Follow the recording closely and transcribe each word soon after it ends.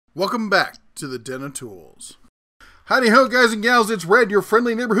Welcome back to the Den of Tools. Howdy ho, guys and gals, it's Red, your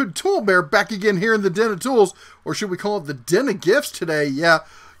friendly neighborhood tool bear, back again here in the Den of Tools, or should we call it the Den of Gifts today? Yeah,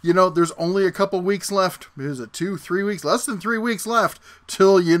 you know, there's only a couple weeks left. Is it 2, 3 weeks? Less than 3 weeks left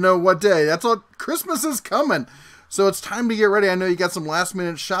till you know what day. That's all. Christmas is coming. So it's time to get ready. I know you got some last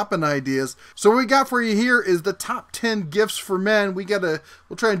minute shopping ideas. So what we got for you here is the top 10 gifts for men. We'll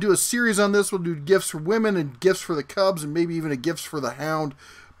try and do a series on this. We'll do gifts for women and gifts for the cubs and maybe even a gifts for the hound.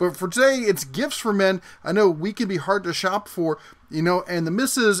 But for today, it's gifts for men. I know we can be hard to shop for, you know, and the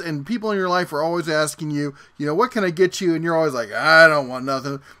missus and people in your life are always asking you, you know, what can I get you? And you're always like, I don't want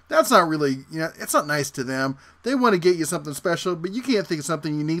nothing. That's not really, you know, it's not nice to them. They want to get you something special, but you can't think of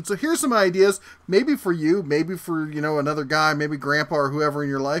something you need. So here's some ideas, maybe for you, maybe for, you know, another guy, maybe grandpa or whoever in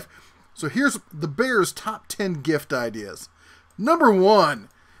your life. So here's the Bear's top 10 gift ideas. Number 1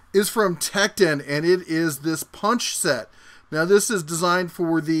 is from Tekton, and it is this punch set. Now, this is designed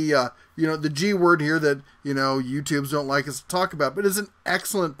for the, you know, the G word here that, you know, YouTubes don't like us to talk about. But it's an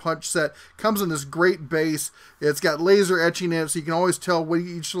excellent punch set. Comes in this great base. It's got laser etching in it, so you can always tell what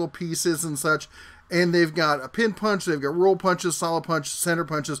each little piece is and such. And they've got a pin punch. They've got roll punches, solid punch, center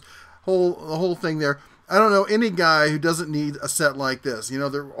punches, the whole thing there. I don't know any guy who doesn't need a set like this. You know,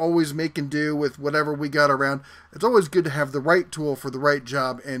 they're always making do with whatever we got around. It's always good to have the right tool for the right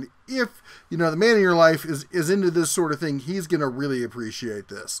job. And if, you know, the man in your life is into this sort of thing, he's going to really appreciate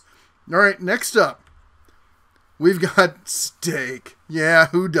this. All right, next up, we've got steak. Yeah,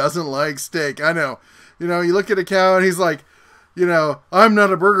 who doesn't like steak? I know. You know, you look at a cow and he's like, you know, I'm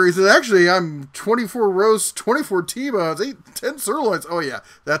not a burger. He says, actually, I'm 24 roasts, 24 T-bones, 10 sirloins. Oh, yeah,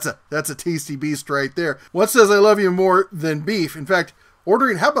 that's a tasty beast right there. What says I love you more than beef? In fact,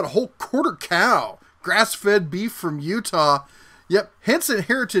 ordering, how about a whole quarter cow? Grass-fed beef from Utah. Yep, Henson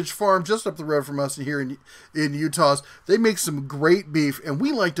Heritage Farm, just up the road from us here in Utah. They make some great beef, and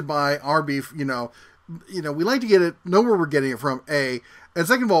we like to buy our beef, you know, we like to get it, know where we're getting it from, A. And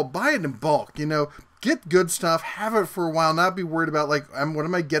second of all, buy it in bulk, you know. Get good stuff, have it for a while, not be worried about, like, what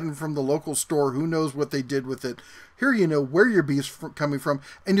am I getting from the local store? Who knows what they did with it? Here you know where your beef's coming from,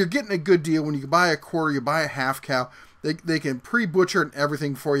 and you're getting a good deal when you buy a quarter, you buy a half cow. They can pre-butcher and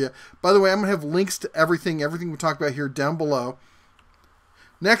everything for you. By the way, I'm going to have links to everything we talked about here down below.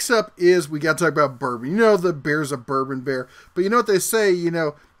 Next up is, we got to talk about bourbon. You know the bear's a bourbon bear, but you know what they say, you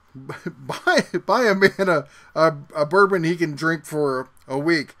know, buy a man a bourbon he can drink for a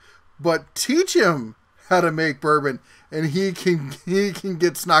week. But teach him how to make bourbon, and he can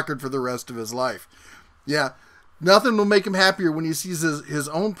get snockered for the rest of his life. Yeah, nothing will make him happier when he sees his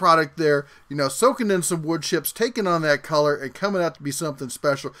own product there, you know, soaking in some wood chips, taking on that color, and coming out to be something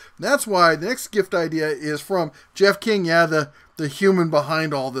special. And that's why the next gift idea is from Jeff King, yeah, the human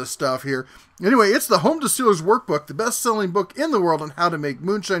behind all this stuff here. Anyway, it's the Home Distiller's Workbook, the best-selling book in the world on how to make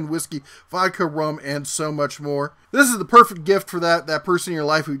moonshine, whiskey, vodka, rum, and so much more. This is the perfect gift for that person in your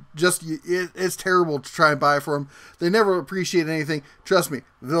life who just, it's terrible to try and buy for them. They never appreciate anything. Trust me,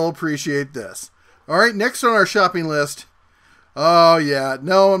 they'll appreciate this. All right, next on our shopping list. Oh, yeah.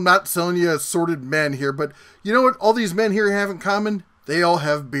 No, I'm not selling you assorted men here, but you know what all these men here have in common? They all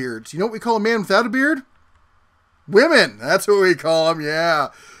have beards. You know what we call a man without a beard? Women. That's what we call them, yeah.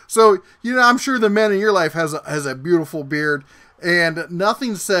 So, you know, I'm sure the man in your life has a beautiful beard, and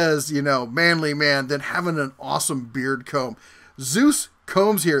nothing says, you know, manly man than having an awesome beard comb. Zeus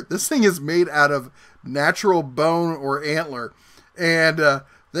combs here. This thing is made out of natural bone or antler, and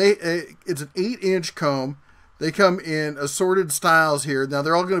it's an 8-inch comb. They come in assorted styles here. Now,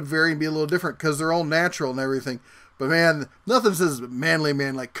 they're all going to vary and be a little different because they're all natural and everything. But man, nothing says manly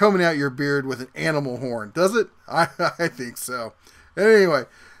man like combing out your beard with an animal horn, does it? I think so. Anyway,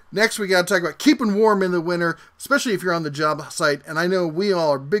 next we got to talk about keeping warm in the winter, especially if you're on the job site. And I know we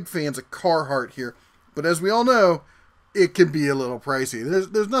all are big fans of Carhartt here, but as we all know, it can be a little pricey.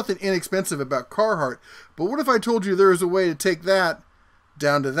 There's nothing inexpensive about Carhartt. But what if I told you there is a way to take that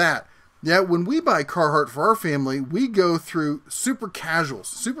down to that? Yeah, when we buy Carhartt for our family, we go through Super Casuals.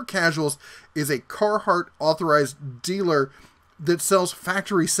 Super Casuals is a Carhartt authorized dealer that sells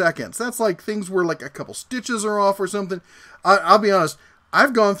factory seconds. That's like things where like a couple stitches are off or something. I'll be honest,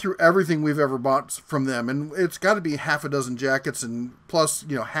 I've gone through everything we've ever bought from them, and it's got to be half a dozen jackets and plus,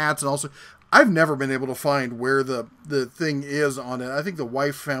 you know, hats, and also I've never been able to find where the thing is on it. I think the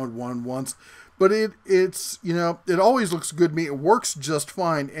wife found one once. But it's, you know, it always looks good to me. It works just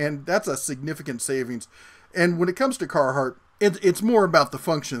fine, and that's a significant savings. And when it comes to Carhartt, it's more about the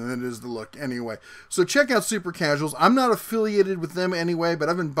function than it is the look anyway. So check out Super Casuals. I'm not affiliated with them anyway, but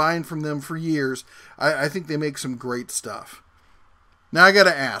I've been buying from them for years. I think they make some great stuff. Now I got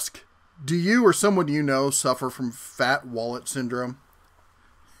to ask, do you or someone you know suffer from fat wallet syndrome?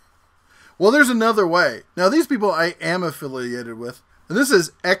 Well, there's another way. Now, these people I am affiliated with, and this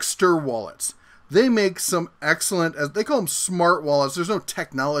is Exter Wallets. They make some excellent, as they call them, smart wallets. There's no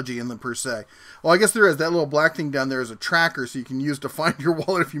technology in them per se. Well, I guess there is. That little black thing down there is a tracker so you can use to find your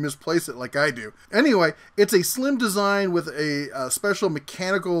wallet if you misplace it like I do. Anyway, it's a slim design with a special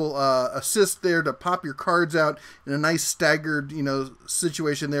mechanical assist there to pop your cards out in a nice staggered,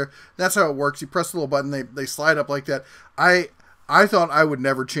 situation there. That's how it works. You press the little button, they slide up like that. I thought I would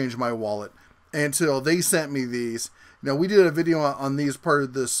never change my wallet until they sent me these. We did a video on these part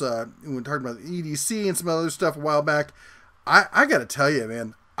of this, when we talked about the EDC and some other stuff a while back. I got to tell you,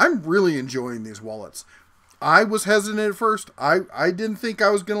 man, I'm really enjoying these wallets. I was hesitant at first. I didn't think I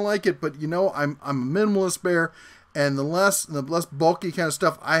was going to like it, but I'm a minimalist bear, and the less bulky kind of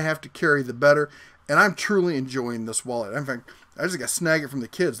stuff I have to carry, the better. And I'm truly enjoying this wallet. In fact, I just got to snag it from the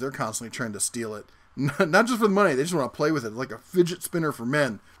kids. They're constantly trying to steal it. Not just for the money, they just want to play with it. It's like a fidget spinner for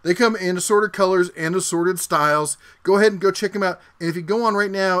men. They come in assorted colors and assorted styles. Go ahead and go check them out. And if you go on right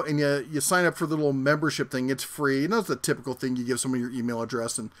now and you sign up for the little membership thing, it's free. It's the typical thing. You give someone your email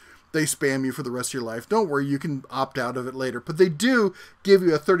address and they spam you for the rest of your life. Don't worry, you can opt out of it later. But they do give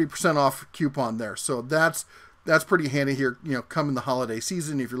you a 30% off coupon there. So that's pretty handy here, come in the holiday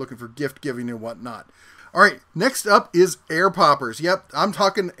season if you're looking for gift giving and whatnot. All right, next up is air poppers. Yep, I'm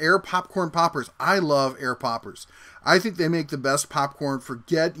talking air popcorn poppers. I love air poppers. I think they make the best popcorn.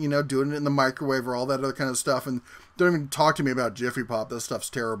 Forget, doing it in the microwave or all that other kind of stuff. And don't even talk to me about Jiffy Pop. That stuff's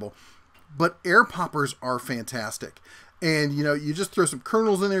terrible. But air poppers are fantastic. And, you just throw some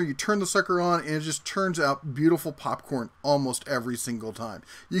kernels in there, you turn the sucker on, and it just turns out beautiful popcorn almost every single time.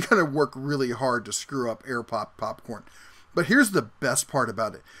 You got to work really hard to screw up air popcorn. But here's the best part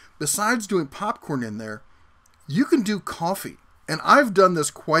about it. Besides doing popcorn in there, you can do coffee. And I've done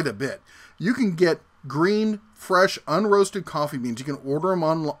this quite a bit. You can get green, fresh, unroasted coffee beans. You can order them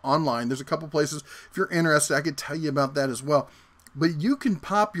online. There's a couple places. If you're interested, I could tell you about that as well. But you can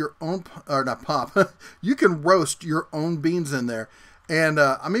pop your own, or not pop, you can roast your own beans in there. And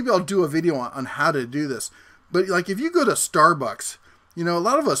maybe I'll do a video on how to do this. But like if you go to Starbucks, a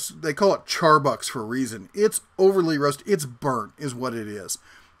lot of us, they call it Charbucks for a reason. It's overly roasted. It's burnt is what it is.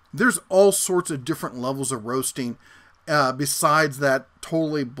 There's all sorts of different levels of roasting besides that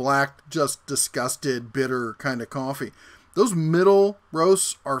totally black, just disgusted, bitter kind of coffee. Those middle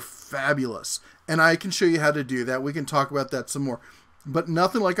roasts are fabulous. And I can show you how to do that. We can talk about that some more. But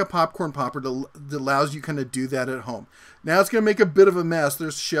nothing like a popcorn popper that allows you kind of do that at home. Now it's going to make a bit of a mess.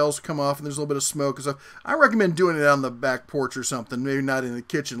 There's shells come off and there's a little bit of smoke and stuff. I recommend doing it on the back porch or something. Maybe not in the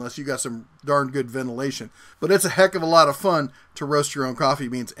kitchen unless you got some darn good ventilation. But it's a heck of a lot of fun to roast your own coffee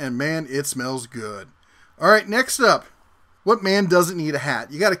beans. And man, it smells good. All right, next up. What man doesn't need a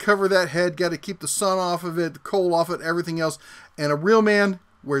hat? You got to cover that head. Got to keep the sun off of it, the cold off it, everything else. And a real man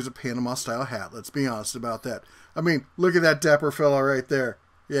wears a Panama style hat. Let's be honest about that. I mean, look at that dapper fella right there.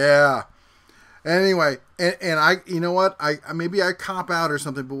 Yeah. Anyway, and I, you know what? Maybe I cop out or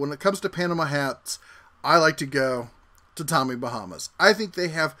something, but when it comes to Panama hats, I like to go to Tommy Bahamas. I think they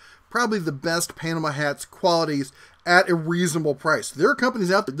have probably the best Panama hats qualities at a reasonable price. There are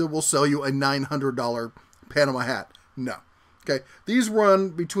companies out there that will sell you a $900 Panama hat. No. Okay. These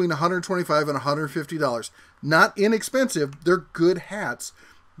run between $125 and $150. Not inexpensive. They're good hats,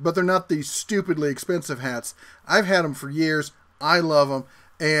 but they're not these stupidly expensive hats. I've had them for years. I love them.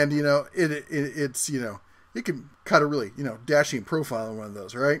 And, it's, it can cut a really, dashing profile on one of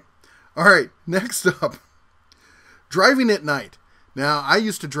those, right? All right, next up, driving at night. Now, I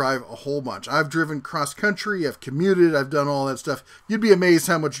used to drive a whole bunch. I've driven cross country. I've commuted. I've done all that stuff. You'd be amazed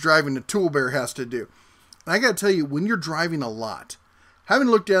how much driving a tool bear has to do. And I got to tell you, when you're driving a lot, having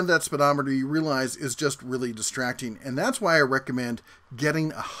looked down at that speedometer, you realize is just really distracting. And that's why I recommend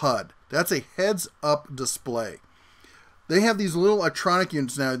getting a HUD. That's a heads-up display. They have these little electronic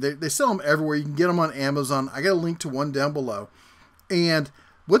units now. They sell them everywhere. You can get them on Amazon. I got a link to one down below. And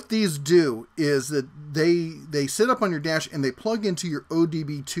what these do is that they sit up on your dash and they plug into your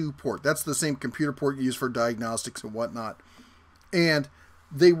ODB2 port. That's the same computer port you use for diagnostics and whatnot. And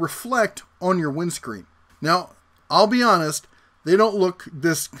they reflect on your windscreen. Now, I'll be honest, they don't look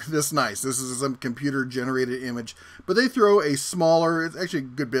this nice. This is some computer-generated image. But they throw a smaller, it's actually a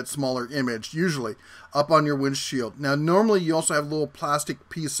good bit smaller image, usually, up on your windshield. Now, normally you also have a little plastic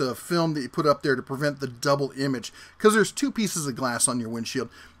piece of film that you put up there to prevent the double image. Because there's two pieces of glass on your windshield.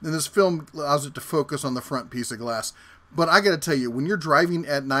 And this film allows it to focus on the front piece of glass. But I got to tell you, when you're driving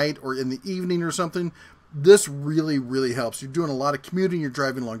at night or in the evening or something, this really, really helps. You're doing a lot of commuting. You're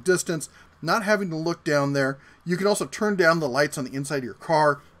driving long distance. Not having to look down there. You can also turn down the lights on the inside of your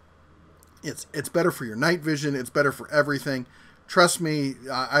car. It's better for your night vision. It's better for everything. Trust me,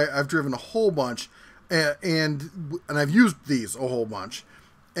 I've driven a whole bunch, and I've used these a whole bunch.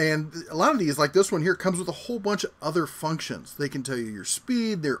 And a lot of these, like this one here, comes with a whole bunch of other functions. They can tell you your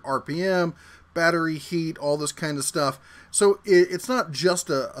speed, their RPM, battery heat, all this kind of stuff. So it's not just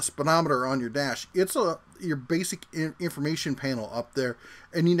a speedometer on your dash. It's your basic information panel up there.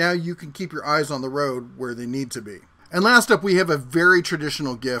 And now you can keep your eyes on the road where they need to be. And last up, we have a very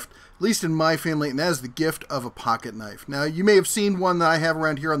traditional gift, at least in my family, and that is the gift of a pocket knife. Now, you may have seen one that I have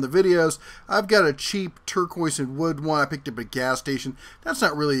around here on the videos. I've got a cheap turquoise and wood one I picked up at a gas station. That's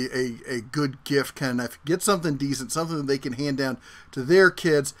not really a good gift kind of knife. Get something decent, something that they can hand down to their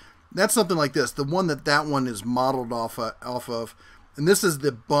kids. That's something like this, the one that one is modeled off of. And this is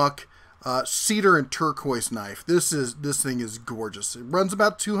the Buck cedar and turquoise knife. This thing is gorgeous. It runs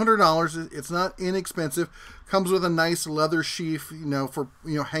about $200. It's not inexpensive. Comes with a nice leather sheath, for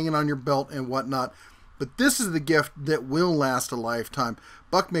hanging on your belt and whatnot. But this is the gift that will last a lifetime.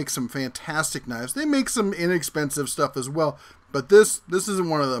 Buck makes some fantastic knives. They make some inexpensive stuff as well, but this isn't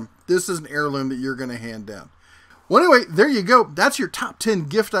one of them. This is an heirloom that you're going to hand down. Well, anyway, there you go. That's your top 10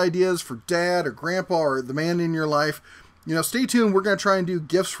 gift ideas for dad or grandpa or the man in your life. Stay tuned. We're going to try and do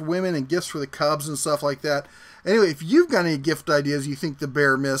gifts for women and gifts for the Cubs and stuff like that. Anyway, if you've got any gift ideas you think the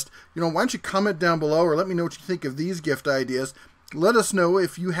bear missed, why don't you comment down below or let me know what you think of these gift ideas. Let us know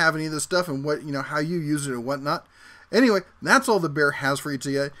if you have any of this stuff and what, how you use it and whatnot. Anyway, that's all the bear has for you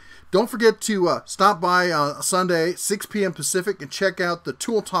today. Don't forget to stop by on Sunday, 6 p.m. Pacific, and check out the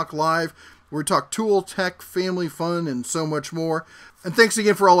Tool Talk Live, where we talk tool, tech, family, fun, and so much more. And thanks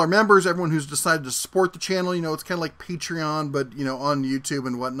again for all our members, everyone who's decided to support the channel. It's kind of like Patreon, but, on YouTube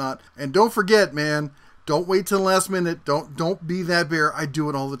and whatnot. And don't forget, man, don't wait till the last minute. Don't be that bear. I do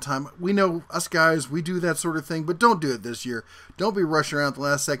it all the time. We know, us guys, we do that sort of thing, but don't do it this year. Don't be rushing around at the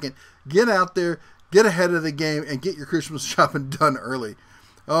last second. Get out there, get ahead of the game, and get your Christmas shopping done early.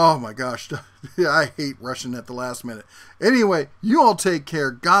 Oh my gosh, I hate rushing at the last minute. Anyway, you all take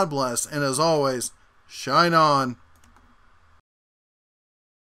care. God bless. And as always, shine on.